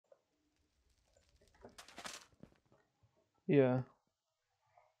Yeah.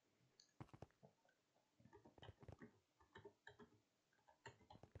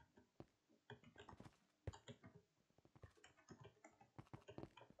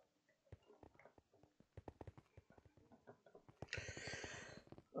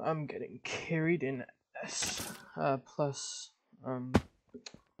 I'm getting carried in S plus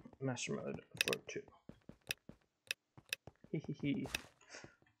master mode for 2. Hehehe.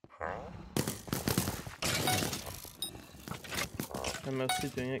 I'm mostly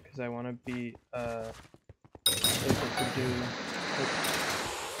doing it because I want to be able to do.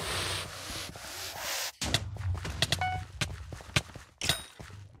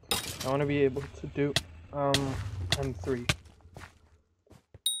 I want to be able to do M3.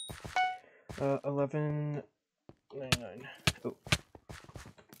 1199. Oh.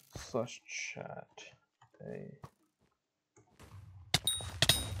 Slash chat.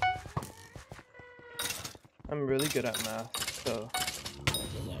 I'm really good at math, so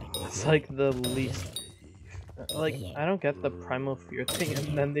it's like the least. Like, I don't get the primal fear thing,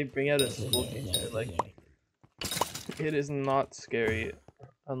 and then they bring out a school teacher. Like, it is not scary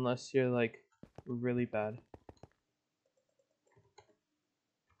unless you're like really bad.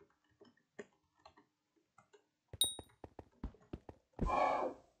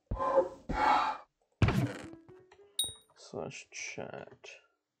 Slash chat.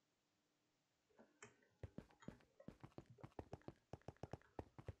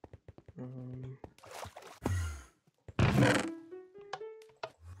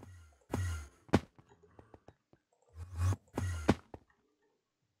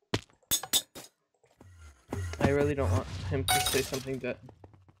 I really don't want him to say something that.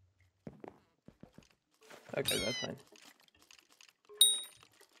 Okay, that's fine.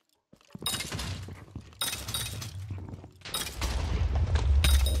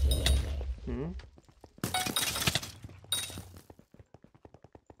 Hmm?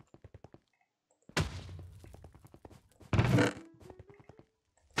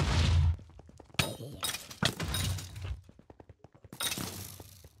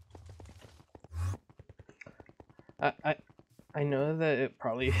 I know that it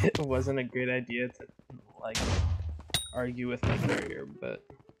probably wasn't a great idea to like argue with my carrier, but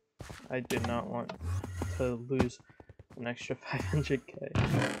I did not want to lose an extra 500k.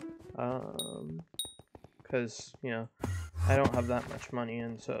 Because you know I don't have that much money,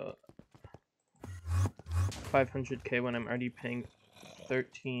 and so 500k when I'm already paying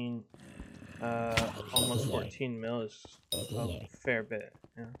 13, almost 14 mil is a fair bit.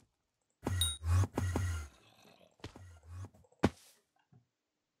 Yeah.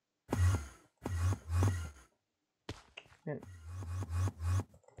 Yeah.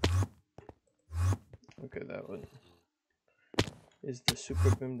 Okay, that one. Is the super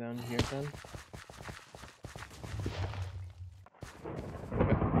boom down here then?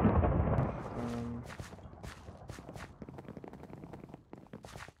 Okay.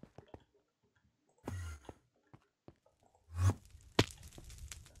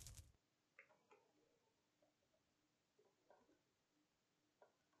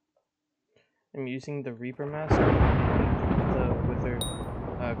 I'm using the Reaper Mask, the Withered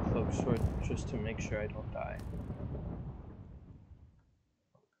Cloak Sword, just to make sure I don't die.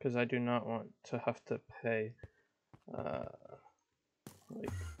 Because I do not want to have to pay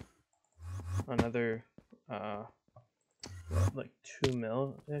like another what, like 2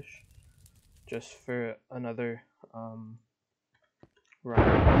 mil ish just for another run.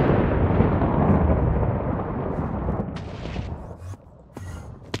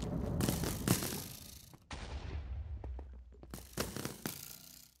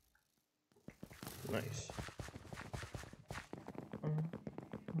 Nice.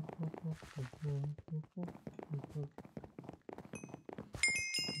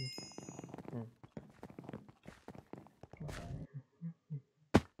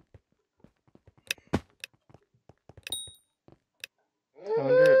 I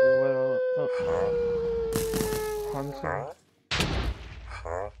wonder what all. Oh. Hansel.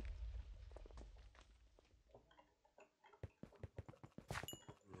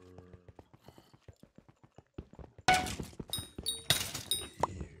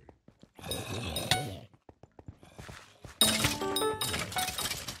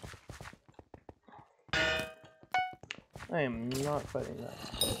 I am not fighting that.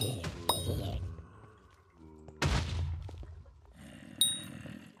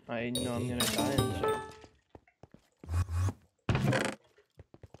 I know I'm gonna die in so.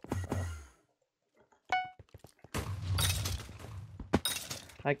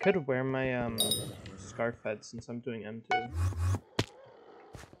 I could wear my scarf head since I'm doing M2.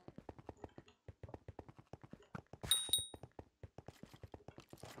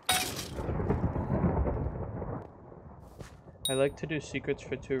 I like to do secrets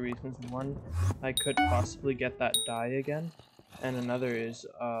for two reasons. One, I could possibly get that die again, and another is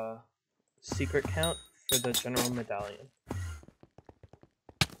secret count for the general medallion.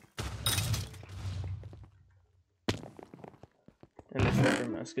 And the Joker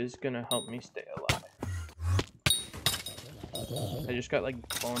mask is gonna help me stay alive. I just got like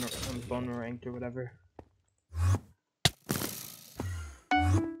bone ranked or whatever.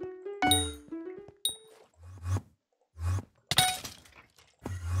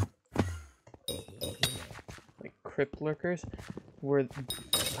 Like crypt lurkers were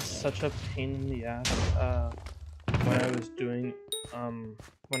such a pain in the ass when I was doing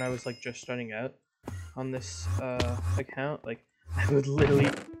when I was like just starting out on this account. Like I would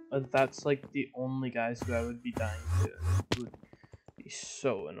literally that's like the only guys who I would be dying to. It would be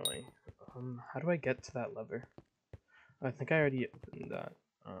so annoying. How do I get to that lever? I think I already opened that.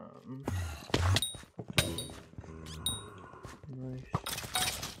 Nice.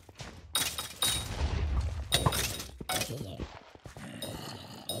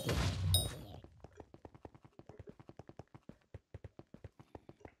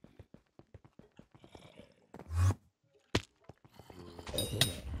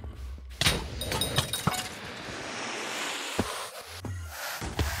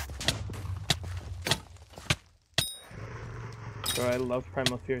 Bro, I love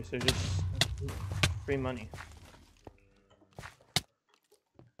Primal Fears, they're just free money.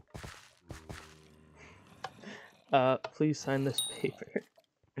 Please sign this paper.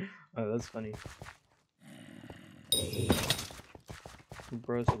 Oh, that's funny.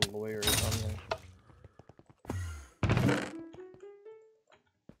 Bro's a lawyer on there.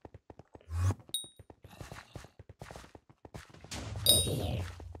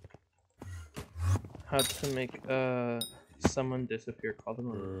 How to make someone disappear, call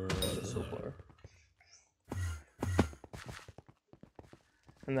them a whistleblower.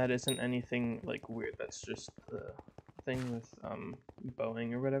 And that isn't anything like weird, that's just the thing with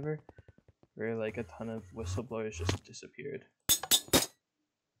Boeing or whatever, where like a ton of whistleblowers just disappeared.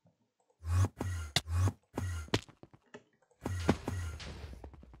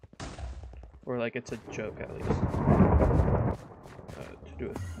 Or like it's a joke at least. To do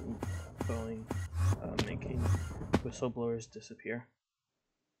with Boeing making whistleblowers disappear.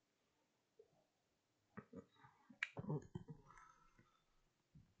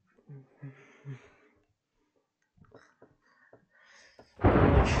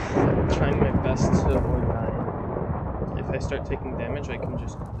 I'm trying my best to avoid dying. If I start taking damage, I can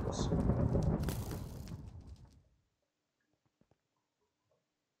just do this.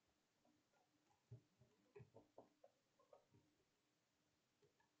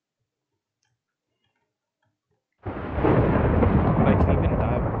 But I can even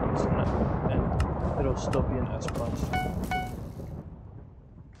die once and it'll still be an S+.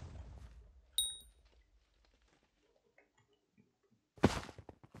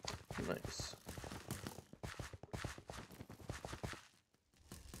 Nice.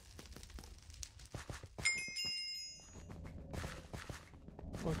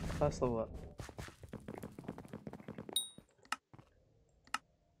 Look, class level up.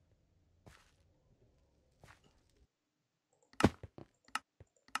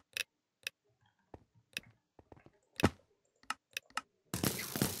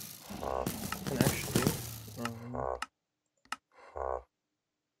 And actually,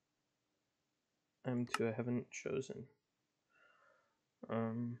 M2 I haven't chosen.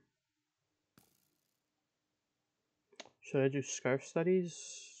 Should I do Scarf Studies?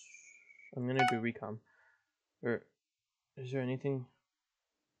 I'm gonna do Recom. Or is there anything?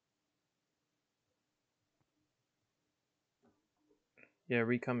 Yeah,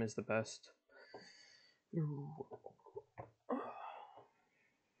 Recom is the best.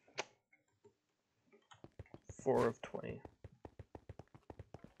 4 of 20.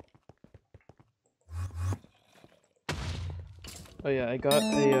 Oh yeah, I got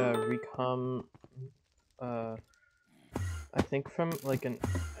a Recom, I think from like an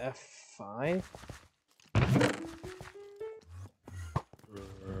F5?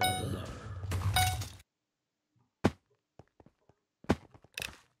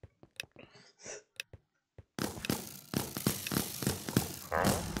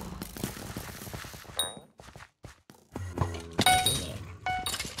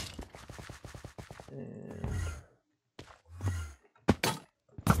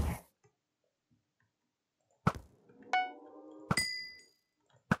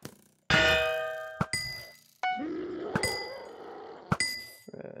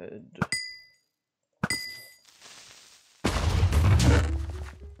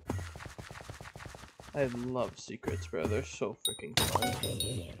 Red. I love secrets, bro. They're so freaking fun.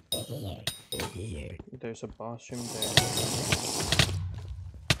 There's a boss room there.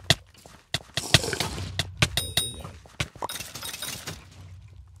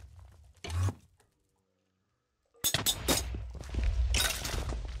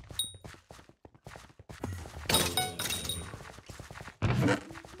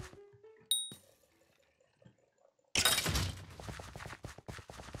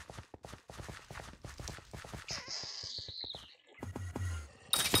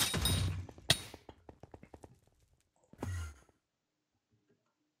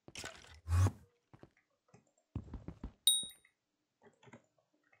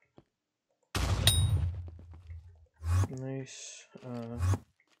 Nice.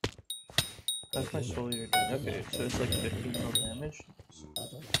 That's my soul eater doing. Okay, so it's like 15 mil damage.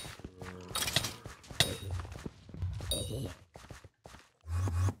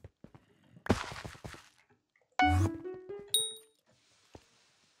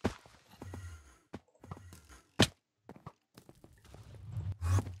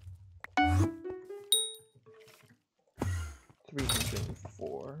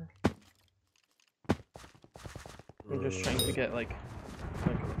 $304. I'm just trying to get like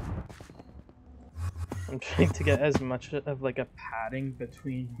I'm trying to get as much of like a padding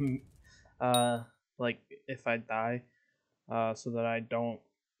between like if I die, so that I don't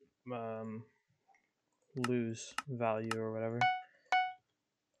lose value or whatever.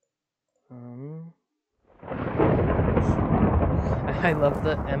 I love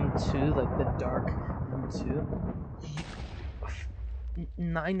the M2, like the dark M2.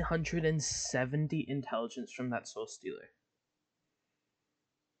 970 intelligence from that soul stealer.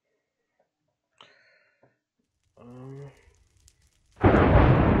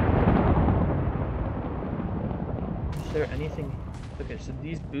 Is there anything? Okay, so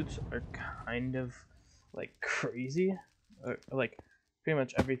these boots are kind of like crazy, or like pretty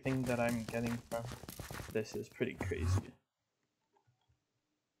much everything that I'm getting from this is pretty crazy.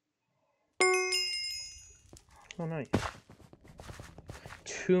 Oh, nice.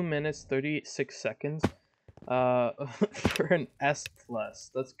 2 minutes 36 seconds for an S plus.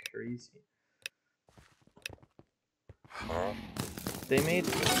 That's crazy. They made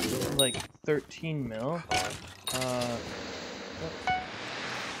like 13 mil.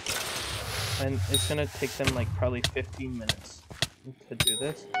 And it's gonna take them like probably 15 minutes to do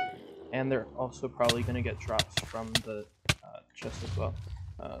this. And they're also probably gonna get drops from the chest as well.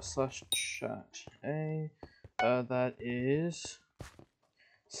 Slash chat A. That is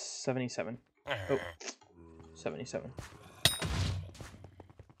 77. Oh, 77.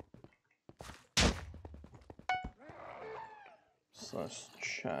 Slash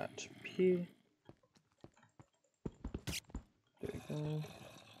chat P. There we go.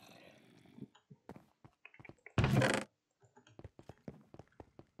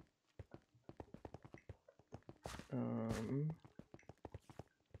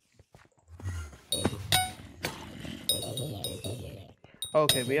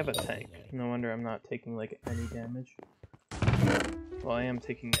 Okay, we have a tank. No wonder I'm not taking like any damage. Well, I am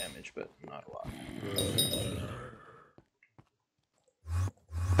taking damage, but not a lot.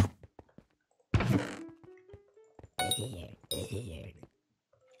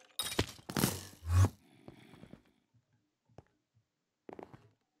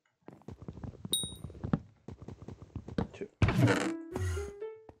 Two.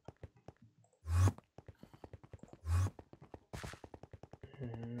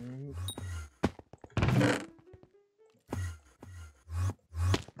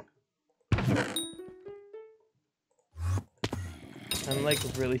 And I'm like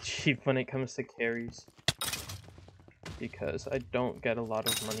really cheap when it comes to carries because I don't get a lot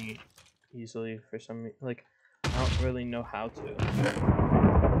of money easily for some reason. Like, I don't really know how to.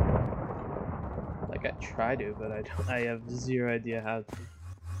 Like, I try to, but I have zero idea how to.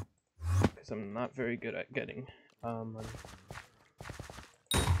 Because I'm not very good at getting money.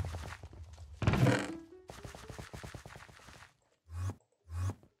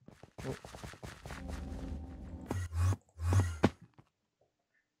 Oh.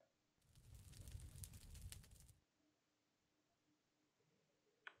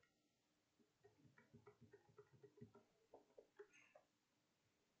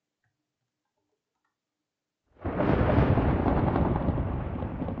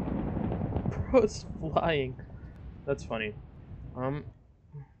 Bro, it's flying. That's funny. I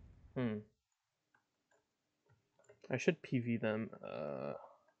should PV them.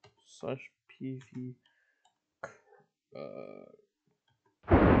 Slash PV.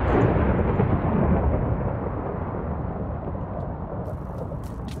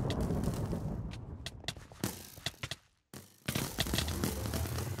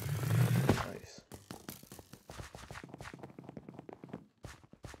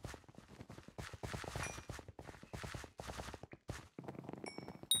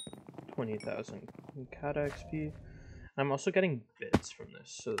 20,000 Kata XP. I'm also getting bits from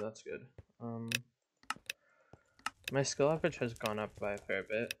this, so that's good. My skill average has gone up by a fair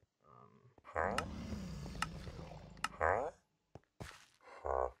bit.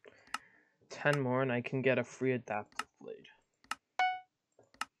 10 more and I can get a free adaptive blade.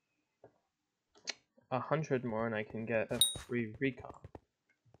 100 more and I can get a free recon.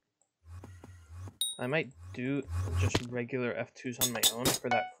 I might do just regular F2s on my own for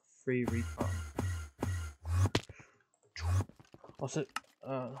that free recon. Also,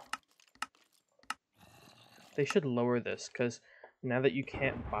 they should lower this, because now that you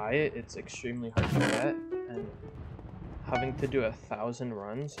can't buy it, it's extremely hard to get, and having to do 1,000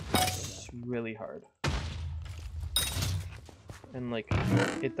 runs is really hard. And like,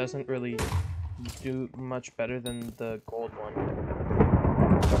 it doesn't really do much better than the gold one.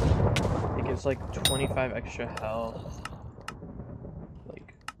 It gives like 25 extra health.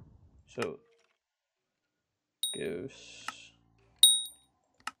 Like, so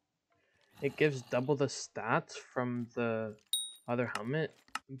it gives double the stats from the other helmet,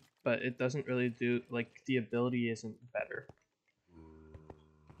 but it doesn't really do, like, the ability isn't better.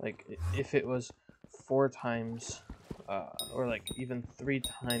 Like, if it was 4 times, or like even 3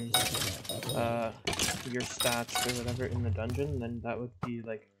 times your stats or whatever in the dungeon, then that would be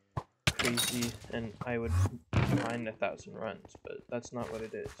like crazy, and I would find 1,000 runs, but that's not what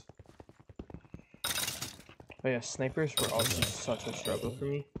it is. Oh yeah, snipers were also such a struggle for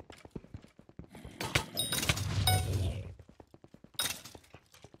me.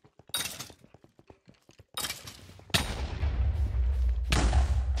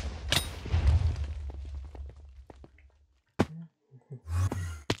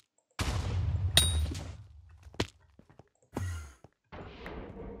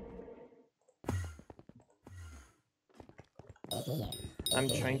 I'm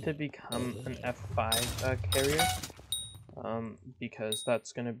trying to become an F5 carrier, because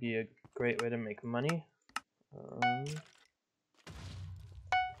that's going to be a great way to make money.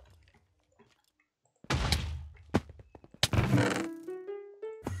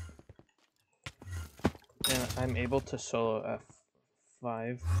 And I'm able to solo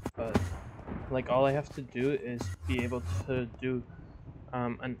F5, but like all I have to do is be able to do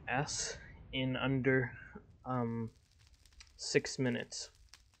an S in under 6 minutes.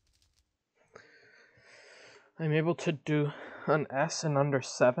 I'm able to do an S in under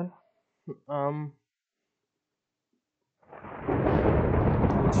 7. So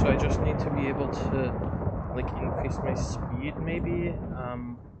I just need to be able to like increase my speed maybe,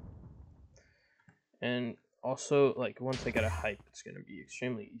 and also like once I get a hype it's gonna be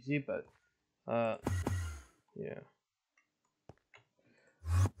extremely easy, but yeah.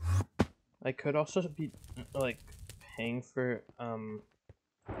 I could also be like paying for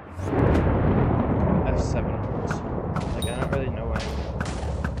F7 ones. Like I don't really know why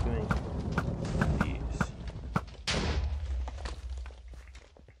I'm doing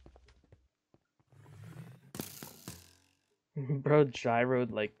these. Bro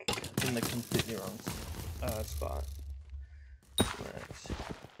gyroed like in the completely wrong spot. Nice.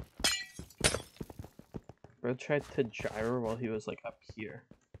 Bro tried to gyro while he was like up here.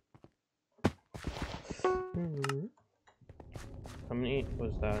 How many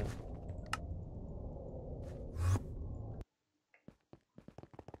was that?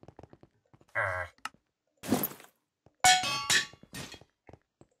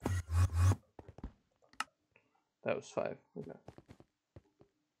 That was 5. Okay.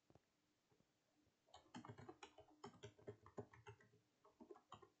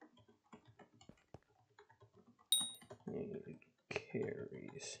 Need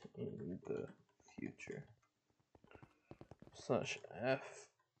carries in the future. /F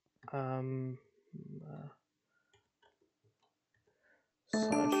 /F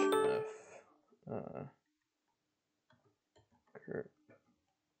curp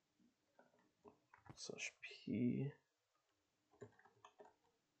 /P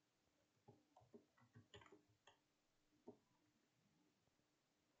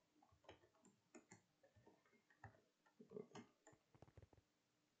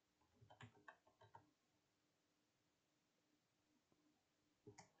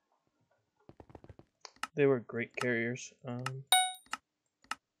They were great carriers.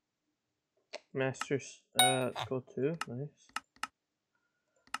 Masters Skill 2, nice.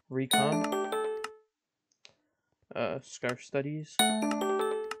 Recon. Scarf Studies.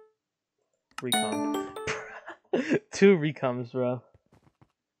 Recon. 2 recoms, bro.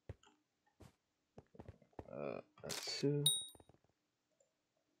 2.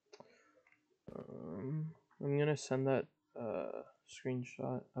 I'm gonna send that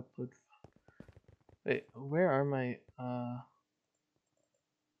screenshot, upload Wait, where are my,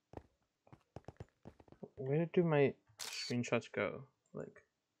 where do my screenshots go? Like,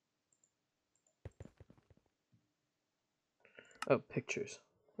 oh, pictures.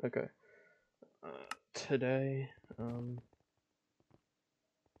 Okay. Today,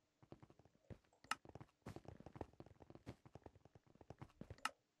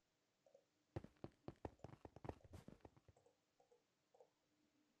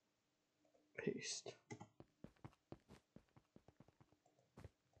 paste.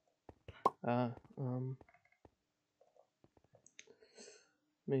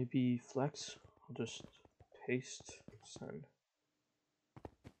 Maybe flex. I'll just paste, send.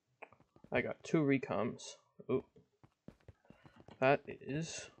 I got 2 recoms. Oh, that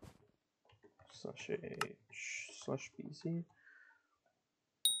is /h/bz.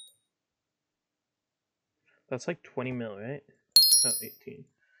 That's like 20 mil, right? 18.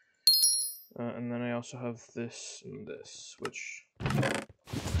 And then I also have this and this, which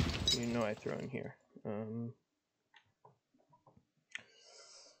you know I throw in here.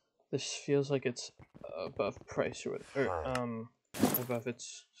 This feels like it's above price or whatever, above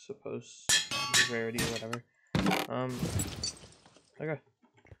its supposed rarity or whatever. Okay.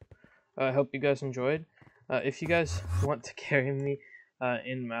 I hope you guys enjoyed. If you guys want to carry me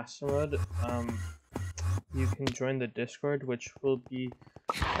in master mode, you can join the Discord, which will be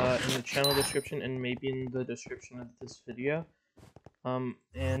in the channel description and maybe in the description of this video.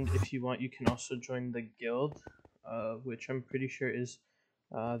 And if you want, you can also join the guild, which I'm pretty sure is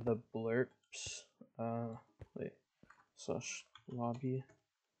the blurps. Wait, /lobby.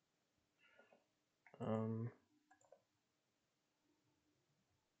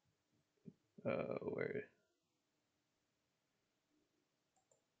 Where?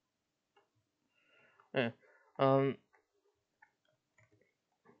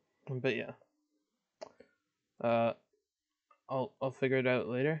 But yeah. I'll figure it out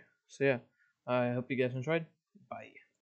later. So yeah, I hope you guys enjoyed. Bye.